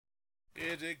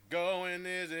Is it going?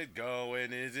 Is it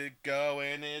going? Is it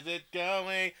going? Is it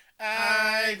going?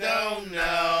 I don't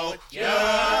know what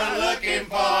you're looking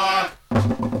for.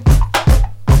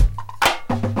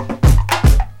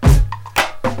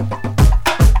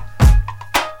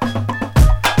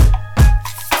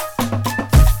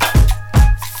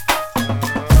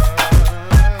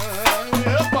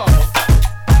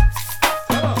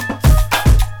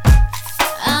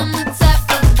 I'm the type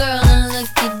of girl to look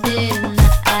you dead in the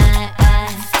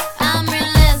eye. I'm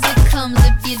real as it comes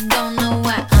if you don't know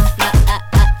why I'm fly.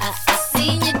 I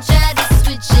seen you try to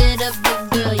switch it up, but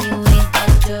girl, you ain't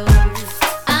that dope.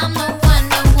 I'm the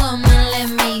Wonder Woman, let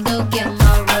me go get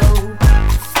my robe.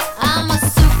 I'm a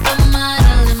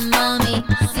supermodel and mommy,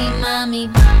 see mommy.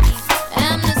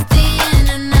 Amnesty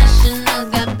International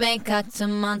got Bangkok to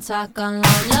Montauk on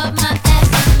loan. Love my ass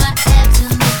and my abs in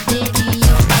the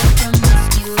video. I'm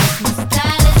promiscuous, my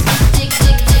style is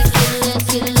ridiculous.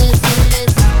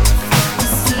 You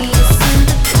see us in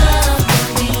the club,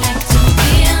 we acting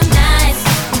real nice.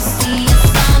 You see us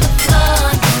on the floor,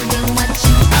 we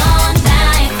watching all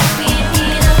night. We ain't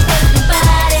here to hurt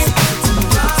nobody.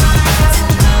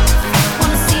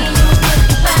 Wanna see you work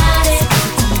your body.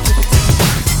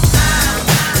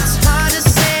 It's hard to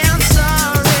say I'm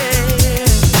sorry.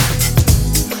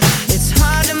 It's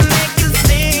hard to make the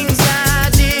things I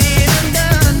did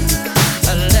undone.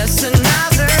 A lesson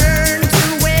I've learned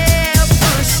too well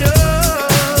for sure.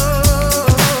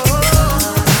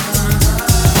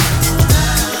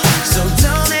 So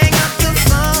don't hang up the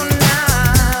phone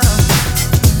now.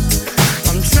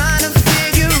 I'm trying to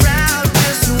figure out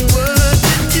just what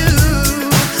to do.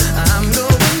 I'm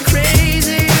going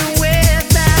crazy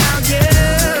without you.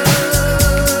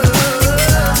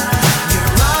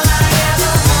 You're all I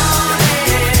ever wanted.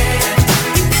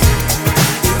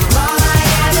 You're all I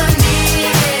ever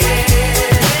needed.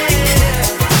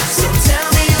 So tell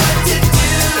me what to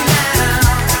do now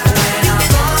when I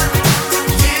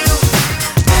want you.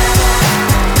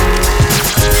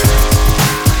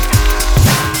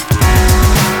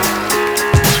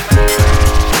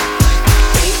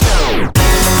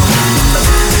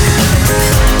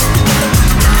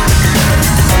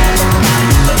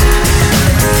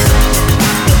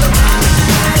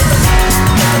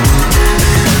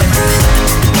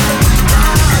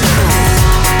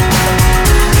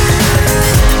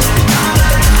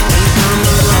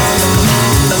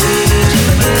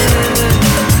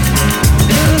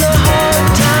 In the hard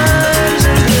times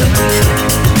and the good,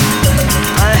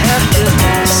 I have to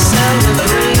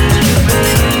celebrate you,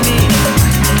 baby.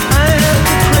 I have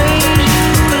to praise you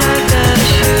like I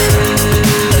should.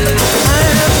 I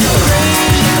have to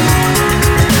praise you.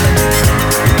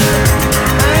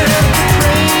 I have to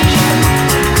praise you.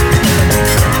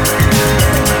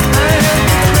 I have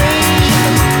to praise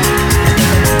you.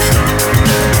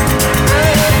 I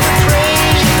have to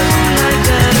praise you like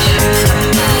I should.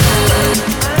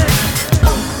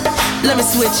 Let me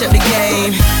switch up the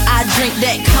game. I drink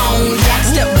that cognac.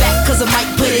 Step back cause I might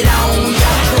put it on.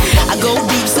 I go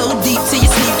deep, so deep till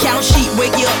your sleep count sheep.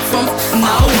 Wake you up from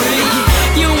no way.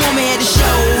 You don't want me at the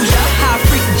show. How I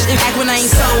freak and act when I ain't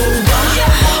sober.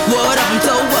 What up, I'm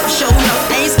toe up, show up.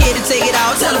 I ain't scared to take it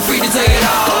out. Tell her free to take it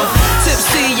off.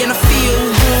 Tipsy and I feel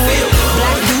good.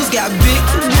 Black dudes got big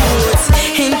woods.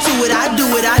 Into it, I do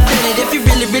it, I done it. If you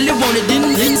really, really want it,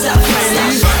 then stop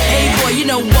playing. Hey boy, you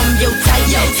know I'm your type.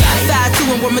 5'2"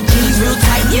 and wear my jeans real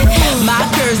tight. My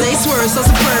curves, they swerve, so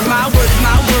superb. My word is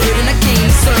my word, and I came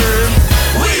to serve.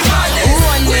 We run this,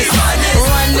 run this, run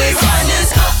this, run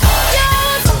this.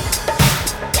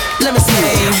 Let me see,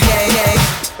 yeah, yeah.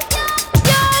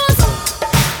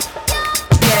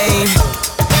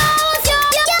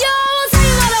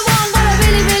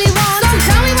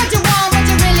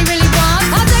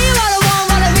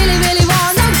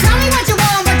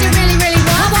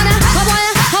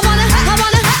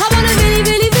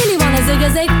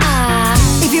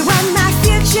 If you want my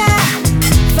future,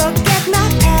 forget my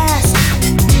past.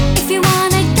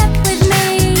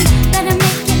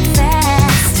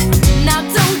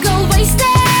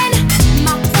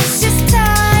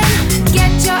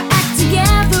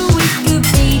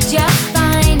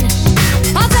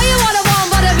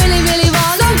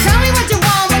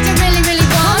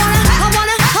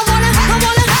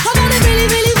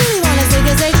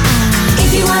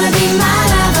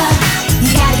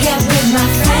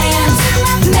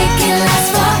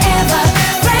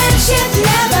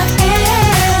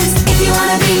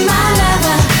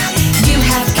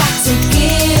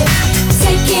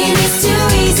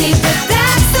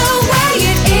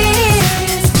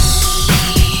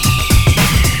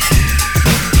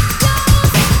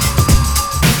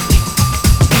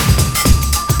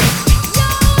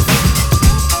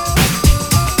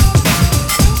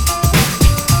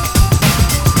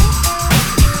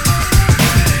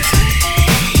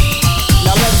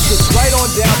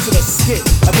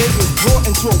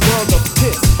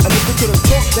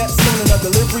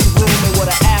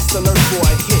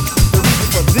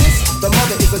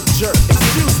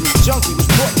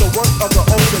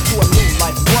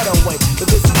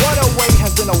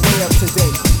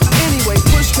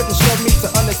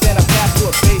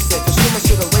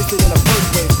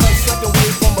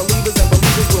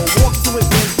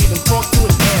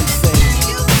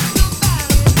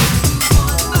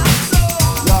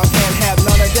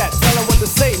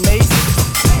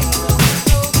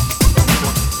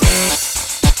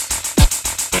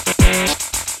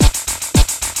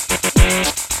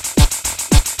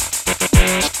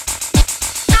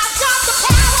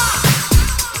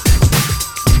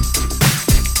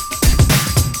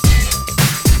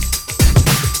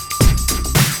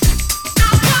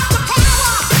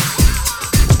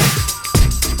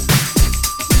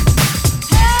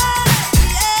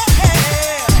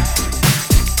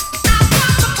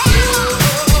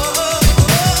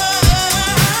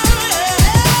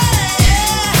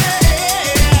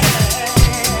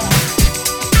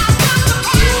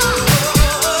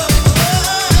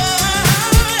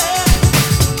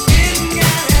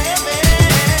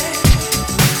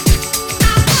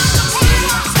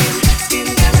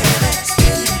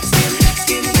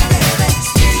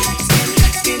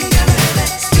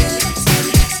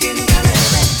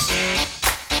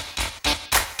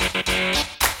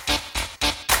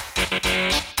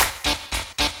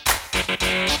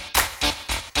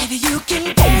 Baby, you can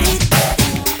get it.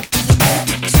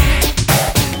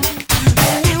 I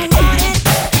really want it.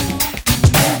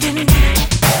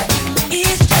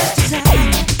 It's just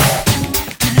desire.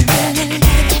 And I really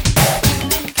like it.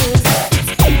 'Cause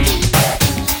it's aching.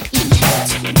 You have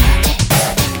to love it.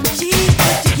 She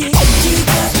wants to get it. She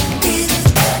wants to get it.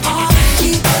 All she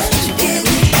wants to get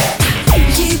it.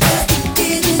 She wants to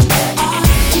get it. All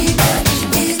she wants to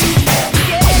get it.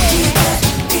 She wants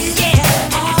to get it.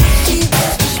 All she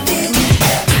wants to get it.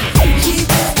 She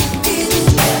wants to get it.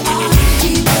 All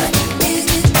she wants to get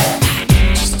it.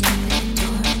 Just open the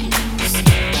door and you will see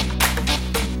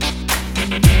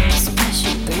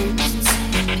special birds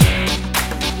inside.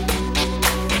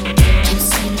 Don't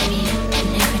say to me,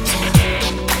 never tell.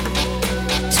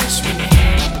 Touch me there,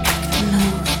 make the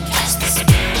move, cast the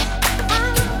spell.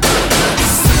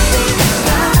 Something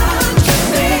about you,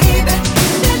 baby, that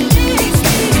makes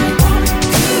me want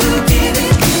to give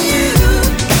it to you.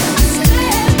 I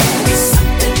swear,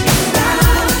 something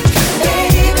about you,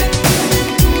 baby.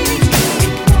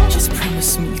 Just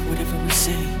promise me whatever we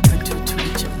say, we do to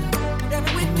each other. Whatever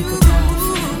we do,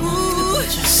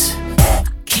 just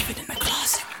keep it in the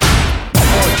closet.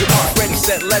 On your mark, ready,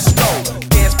 set, let's go.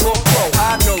 Dance floor pro,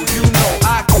 I know, you know,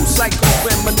 I go psycho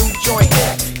when my new joint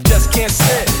hit. Just can't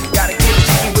sit, gotta get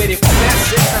jiggy with it.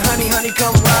 That's it, now honey, honey,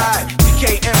 come ride.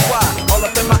 DKNY, all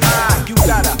up in my eye. You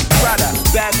got a Prada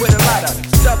bag with a lot of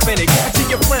stuff in it. Give it to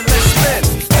your friend, let's spin.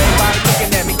 Everybody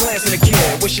looking at me, glancing a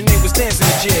kid. Wishing they was dancing a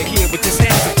jig here with this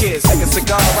handsome kid. Like a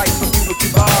cigar right from Cuba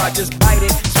Cuba. I just bite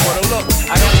it, it's for the look,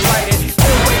 I don't write it.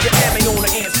 Don't wait your hammy on the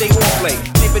ant, stay on play.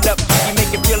 Give it up, you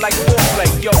make it feel like foreplay.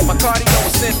 Yo, my cardio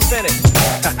is infinite.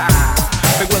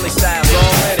 Big Willie style's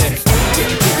all in it.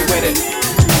 Getting jiggy with it.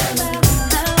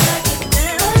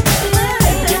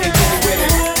 Getting jiggy with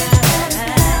it.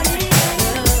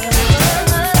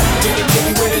 Getting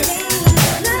jiggy with it.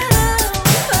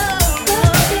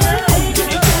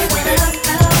 Getting jiggy with it.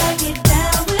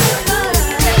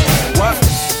 What?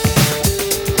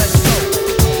 Let's go.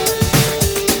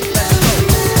 Let's go.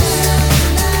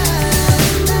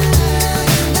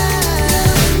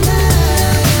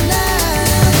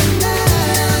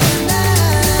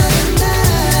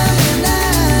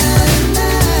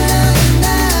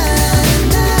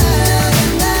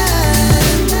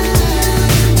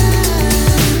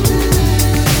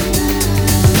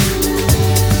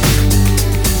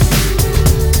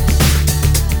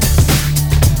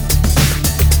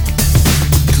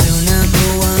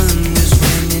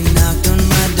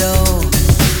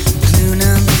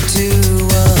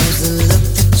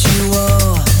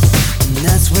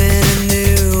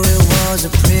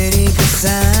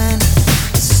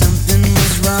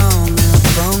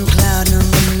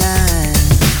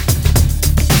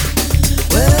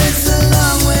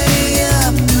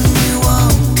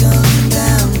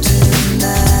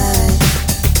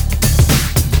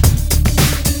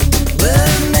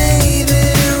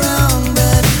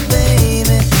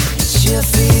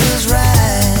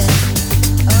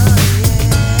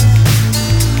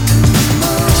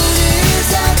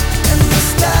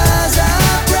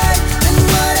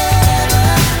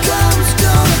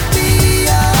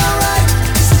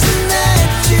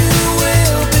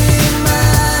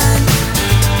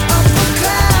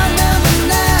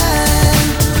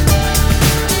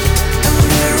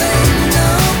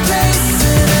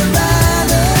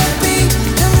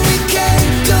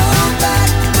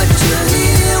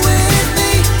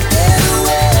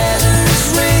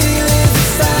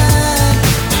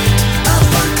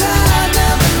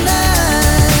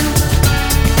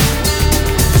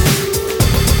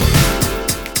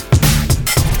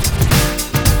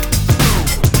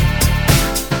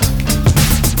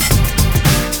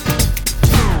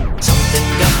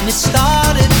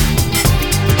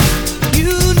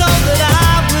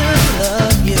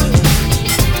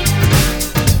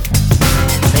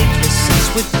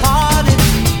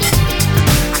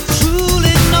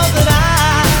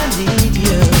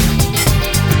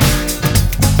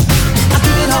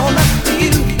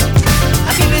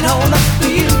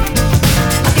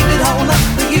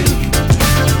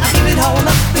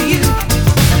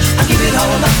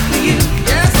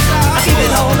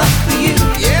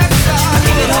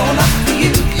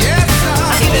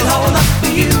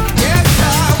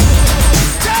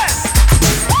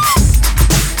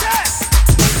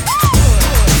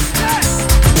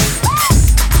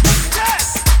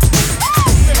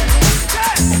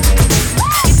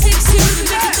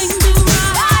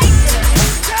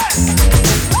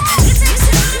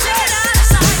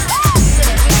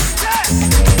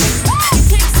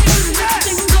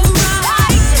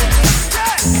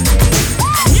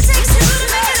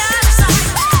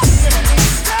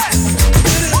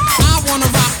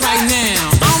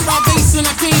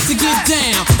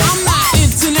 down. I'm not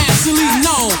internationally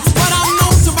known, but I'm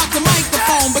known to rock the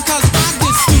microphone because I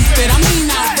get stupid. I mean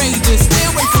outrageous. Stay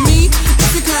away from me if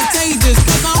you're contagious,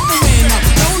 cause I'm the winner.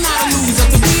 No, not a loser.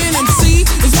 To be an MC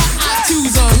is what I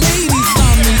choose. Ladies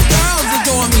love me, girls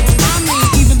adore me. I mean,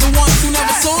 even the ones who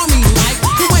never saw me like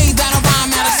the way that I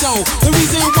rhyme at a show. The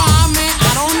reason why, man,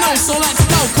 I don't know. So let's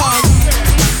go, cause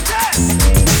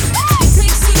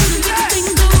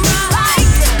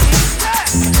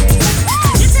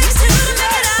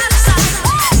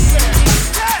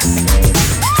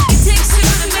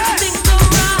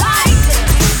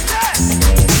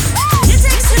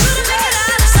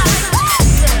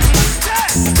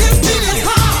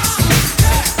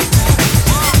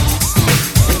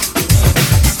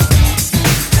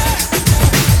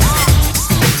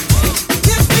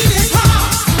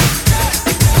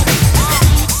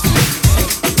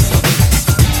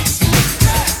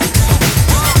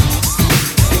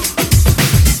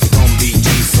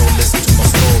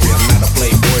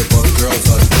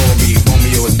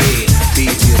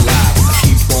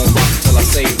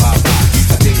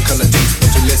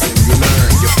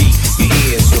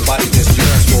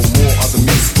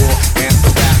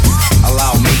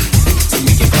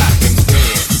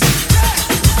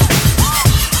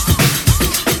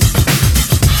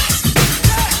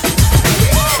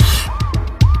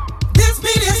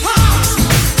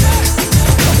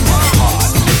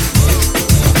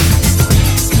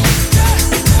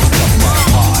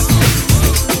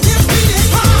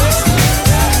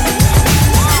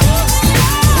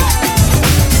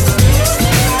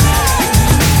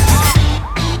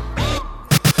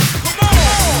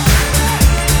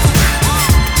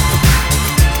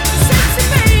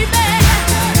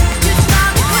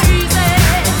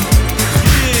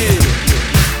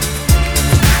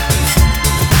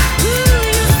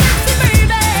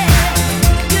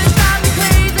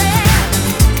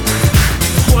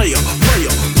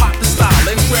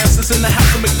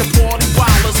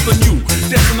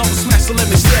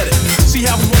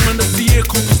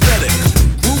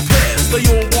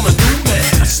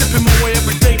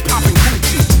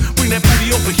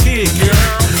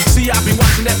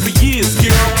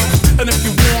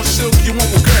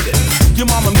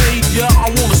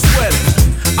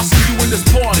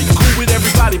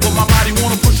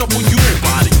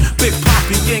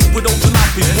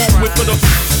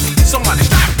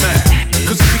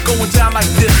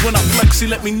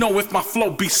let me know if my flow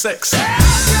be sexy.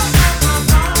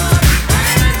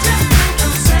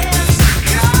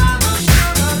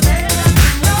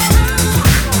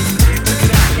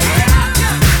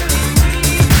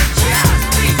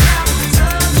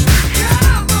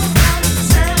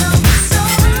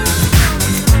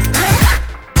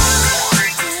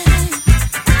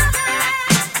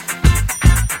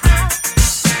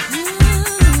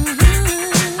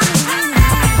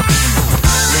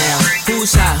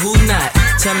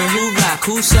 Tell me who rock,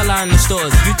 who sell out in the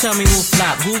stores. You tell me who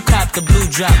flop, who cop the blue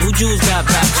drop, who jewels got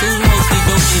box, who's mostly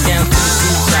Dolce down to the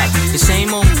blue top. The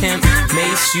same old pimp,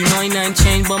 Mace, you know ain't nothing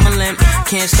changed but my limp.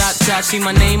 Can't stop till I see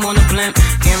my name on the blimp.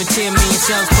 Guarantee a million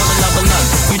sales, pull a level up.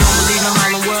 You don't believe in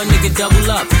Harlem World, nigga, double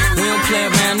up. We don't play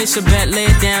around, it's a bet, lay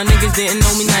it down. Niggas didn't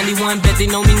know me 91, bet they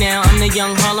know me now. I'm the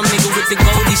young Harlem nigga with the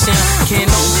Goldie sound. Can't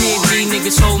no PD,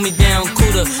 niggas hold me down.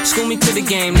 Cooler, school me to the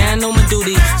game, now I know my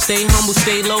duty. Stay humble,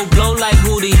 stay low, blow like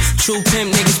Woody. True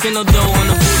pimp, niggas spin no dough on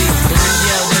the booty. And then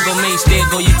yell, there go Mace, there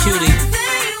go you cutie.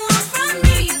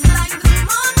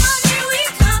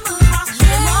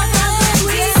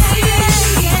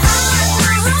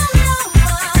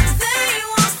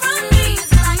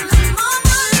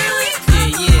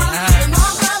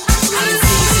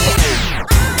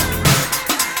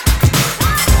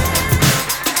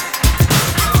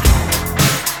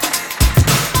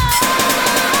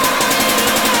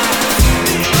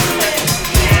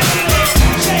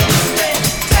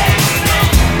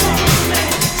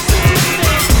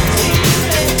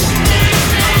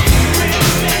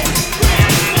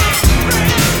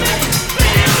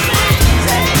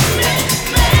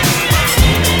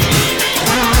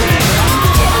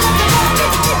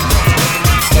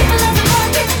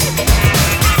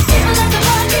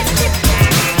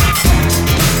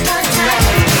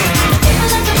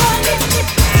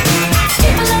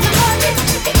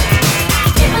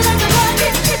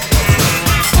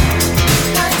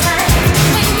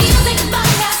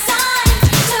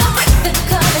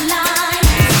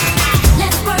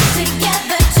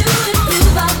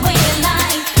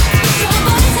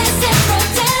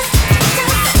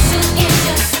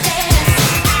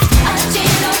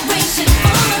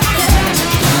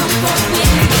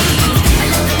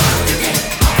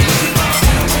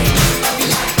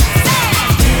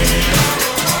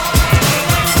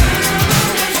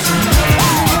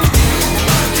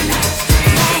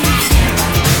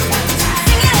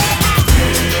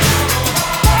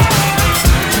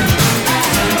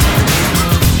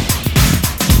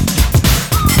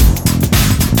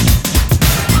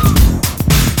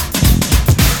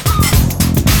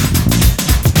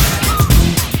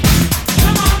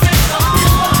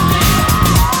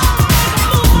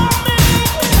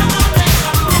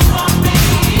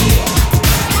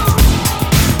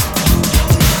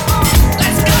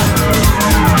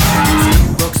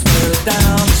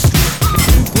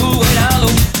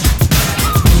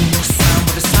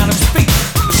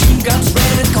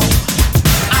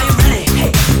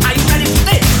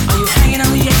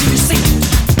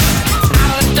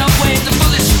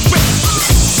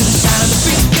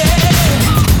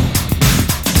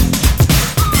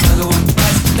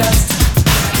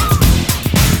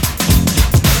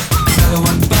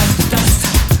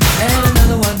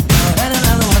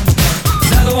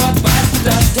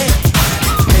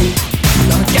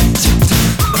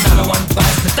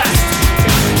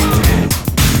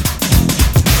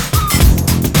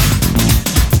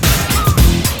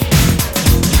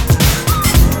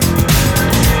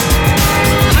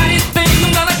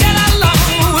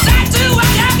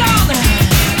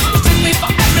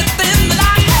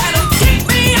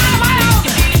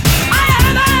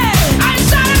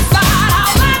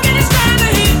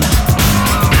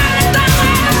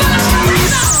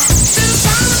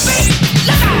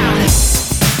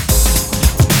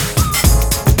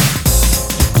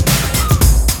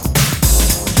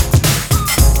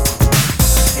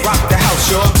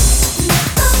 sure.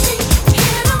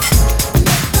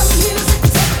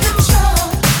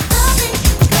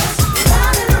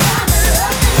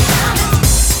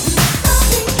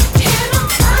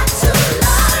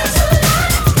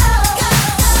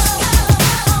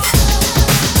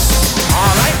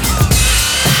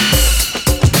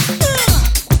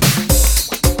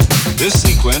 This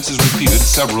sequence is repeated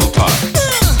several times.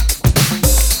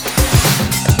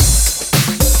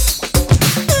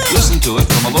 Listen to it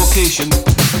from a location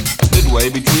midway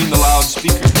between the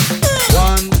loudspeakers.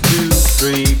 1, 2,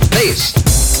 3, bass.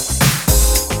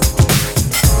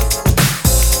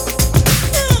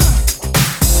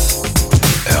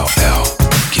 LL,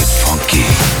 get funky.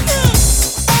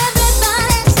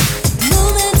 Everybody's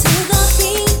moving to the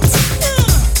beat.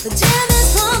 The jam is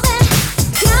pumping,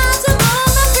 got to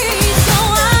move the beat. So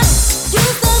I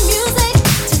use the music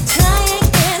to try and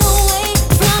get away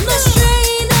from the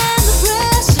strain and the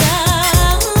pressure.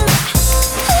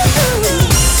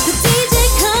 The DJ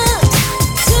comes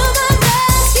to my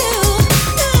rescue.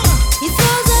 He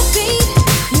throws a beat,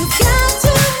 you've got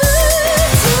to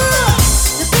move to.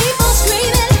 The people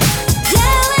screaming,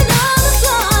 yelling on the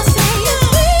floor, saying,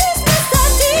 "Please, Mr.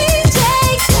 DJ,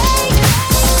 take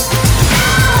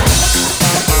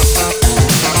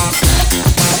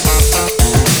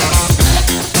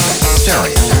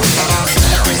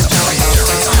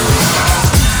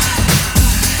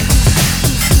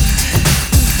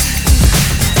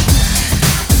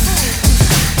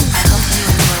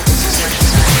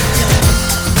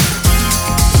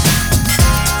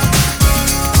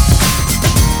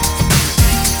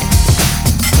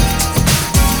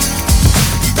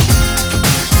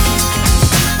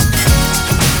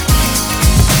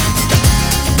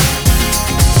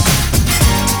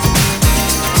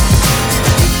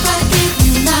If I give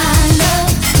you my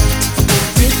love,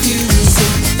 refuse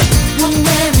it, won't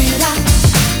wear it out.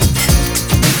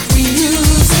 If we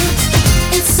use it,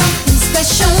 it's something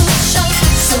special,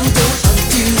 so don't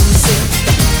abuse it.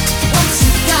 Once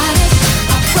you got it,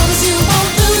 I promise you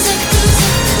won't lose it.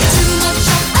 Too much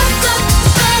of a good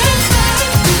thing,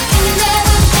 you can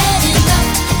never get enough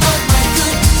of my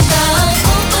good love.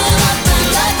 Open up and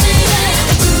let me in.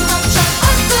 Too much of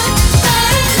a good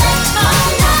thing, let my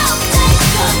love take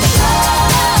control.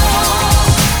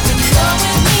 When you're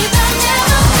with me, there'll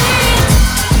never be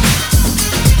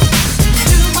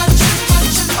too much, too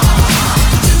much,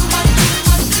 too much,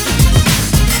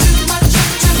 too much,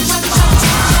 too much.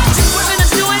 We're gonna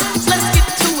do it. Let's get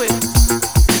to it.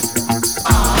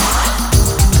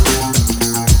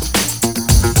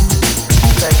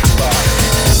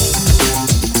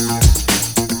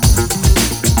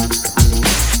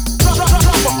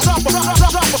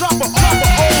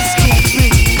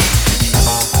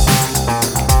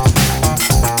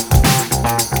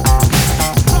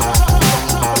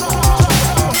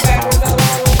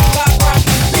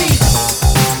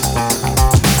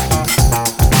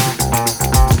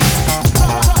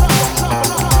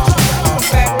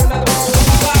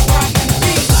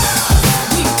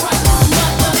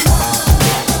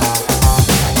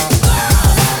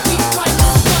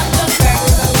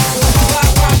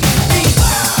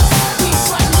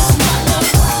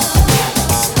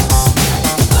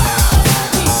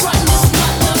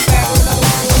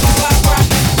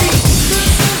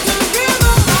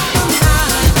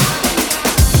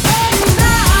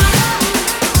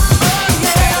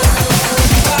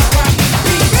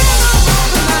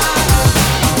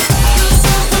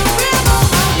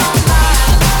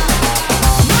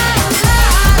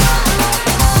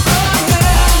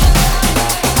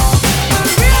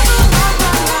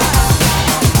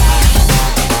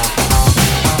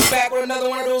 Back with another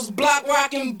one of those block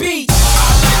rockin' beats.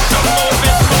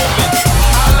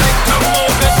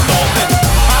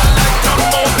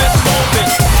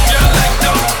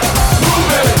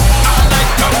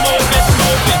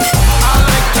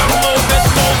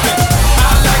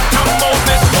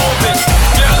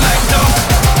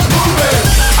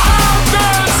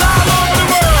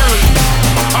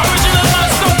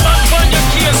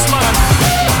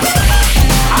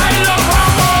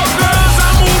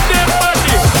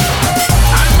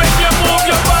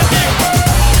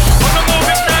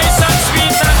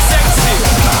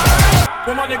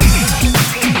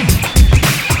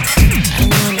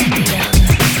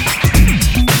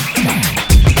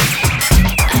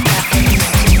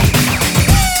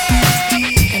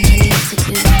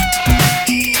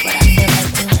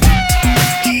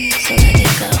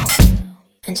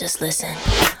 Just listen.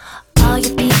 All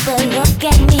you people look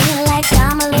at me like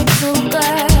I'm a little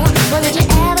girl. Well, did you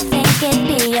ever think it'd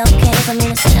be okay for me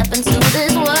to step into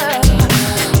this world?